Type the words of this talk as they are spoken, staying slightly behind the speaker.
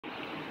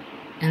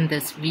In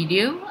this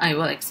video, I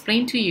will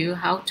explain to you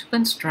how to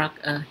construct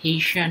a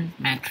Hessian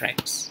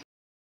matrix.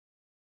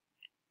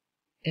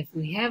 If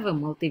we have a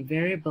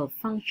multivariable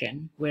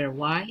function where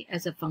y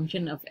is a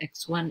function of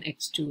x1,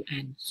 x2,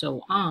 and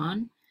so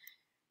on,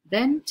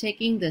 then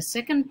taking the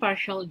second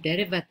partial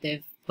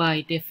derivative by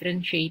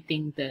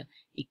differentiating the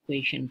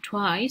equation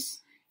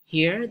twice,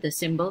 here the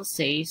symbol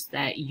says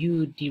that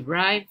you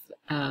derive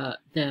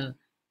the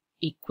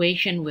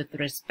equation with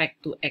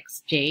respect to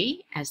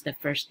xj as the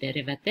first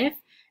derivative,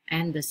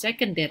 and the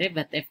second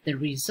derivative, the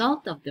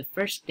result of the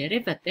first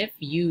derivative,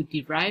 you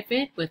derive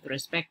it with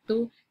respect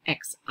to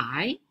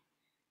xi,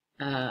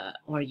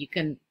 or you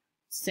can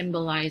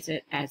symbolize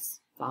it as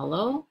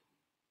follow,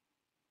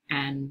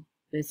 and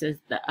this is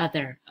the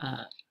other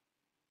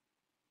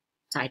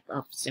type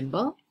of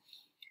symbol.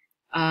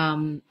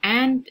 And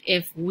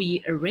if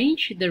we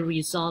arrange the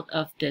result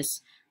of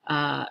this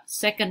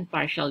second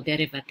partial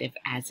derivative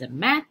as a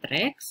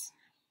matrix,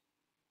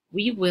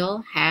 we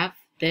will have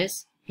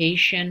this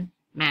Hessian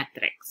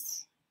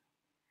matrix.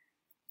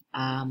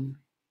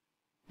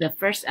 The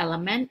first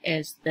element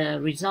is the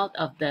result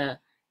of the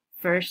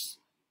first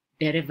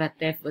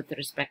derivative with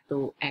respect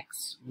to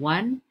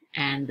x1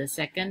 and the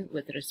second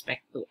with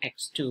respect to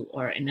x2,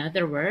 or in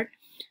other words,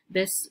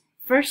 this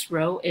first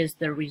row is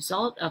the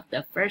result of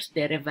the first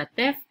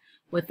derivative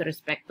with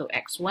respect to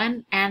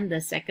x1 and the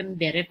second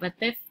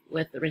derivative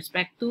with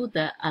respect to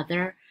the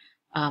other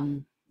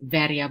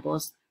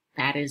variables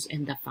that is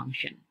in the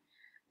function.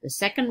 The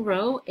second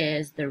row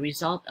is the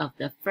result of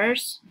the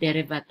first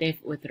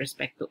derivative with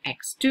respect to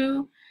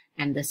x2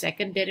 and the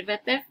second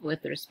derivative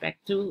with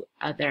respect to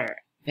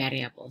other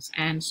variables,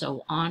 and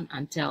so on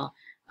until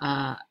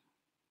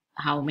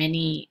how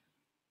many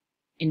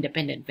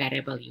independent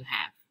variables you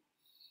have.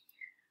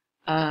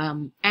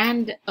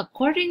 And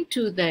according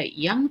to the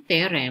Young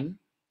theorem,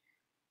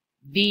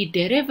 the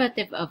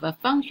derivative of a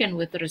function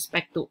with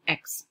respect to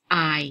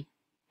xj,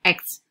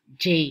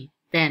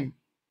 then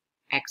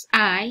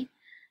xi,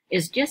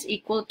 is just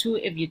equal to,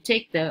 if you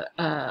take the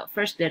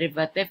first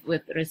derivative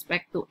with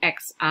respect to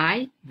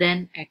xi,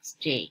 then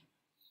xj.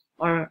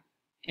 Or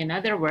in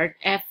other words,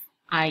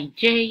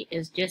 fij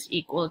is just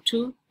equal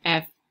to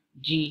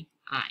fgi.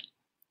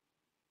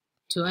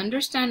 To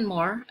understand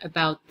more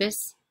about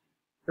this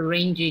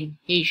arranging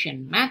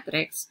Hessian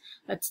matrix,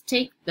 let's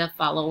take the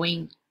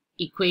following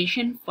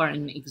equation for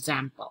an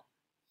example.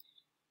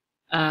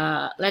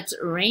 Let's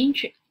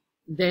arrange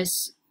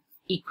this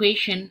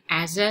equation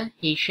as a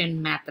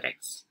Hessian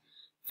matrix.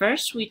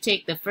 First, we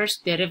take the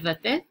first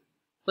derivative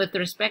with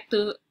respect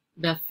to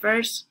the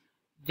first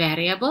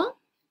variable.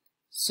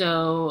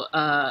 So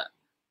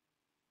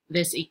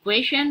this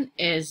equation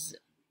is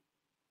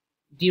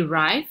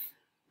derived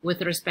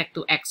with respect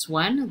to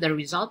x1. The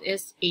result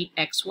is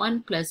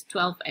 8x1 plus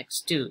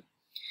 12x2.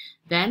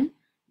 Then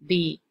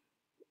the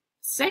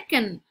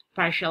second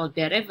partial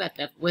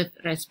derivative with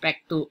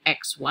respect to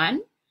x1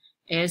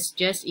 is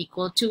just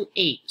equal to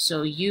 8.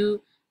 So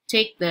you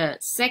take the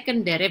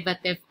second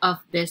derivative of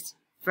this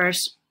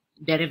first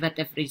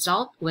derivative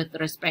result with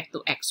respect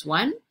to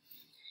x1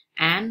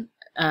 and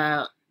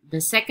the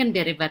second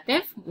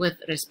derivative with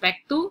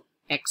respect to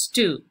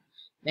x2.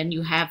 Then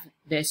you have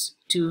this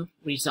two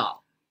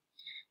result.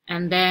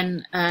 And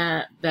then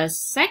the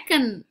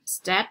second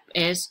step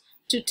is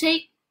to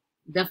take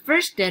the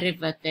first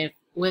derivative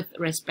with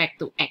respect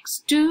to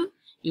x2.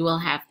 You will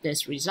have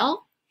this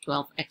result,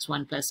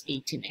 12x1 plus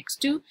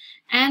 18x2.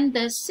 And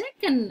the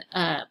second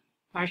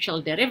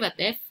partial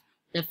derivative,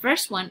 the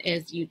first one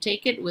is you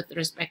take it with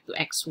respect to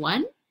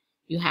x1,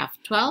 you have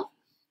 12,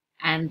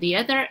 and the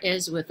other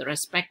is with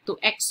respect to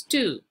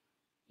x2,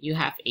 you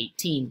have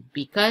 18,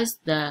 because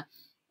the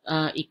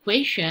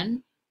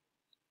equation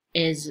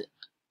is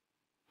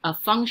a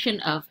function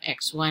of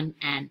x1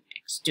 and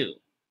x2.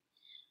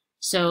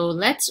 So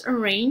let's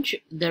arrange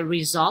the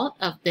result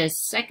of this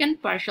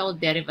second partial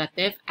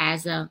derivative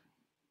as a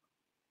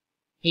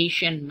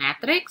Hessian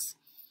matrix,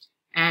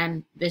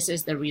 and this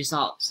is the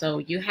result. So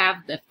you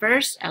have the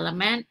first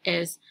element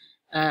is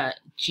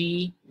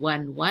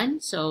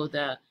g11, so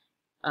the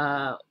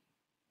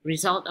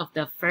result of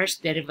the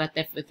first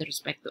derivative with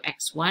respect to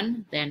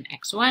x1, then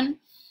x1,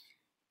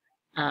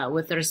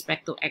 with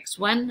respect to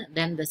x1,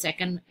 then the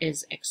second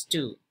is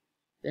x2.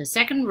 The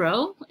second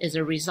row is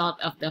a result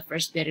of the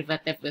first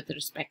derivative with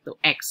respect to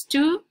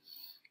x2,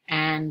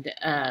 and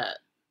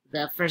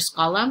the first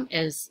column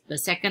is the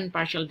second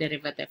partial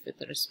derivative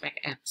with respect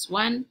to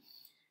x1.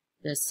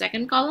 The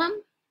second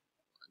column,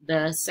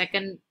 the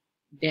second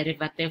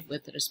derivative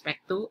with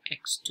respect to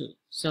x2.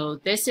 So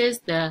this is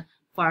the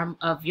form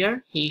of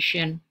your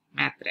Hessian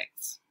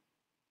matrix.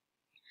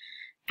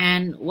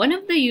 And one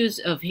of the use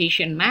of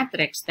Hessian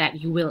matrix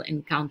that you will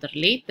encounter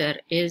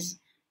later is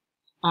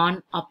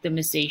on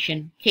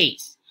optimization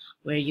case,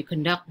 where you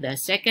conduct the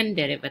second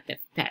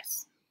derivative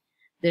test.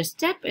 This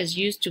step is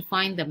used to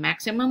find the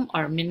maximum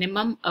or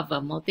minimum of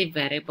a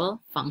multivariable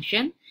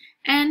function,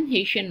 and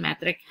Hessian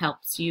matrix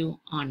helps you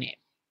on it.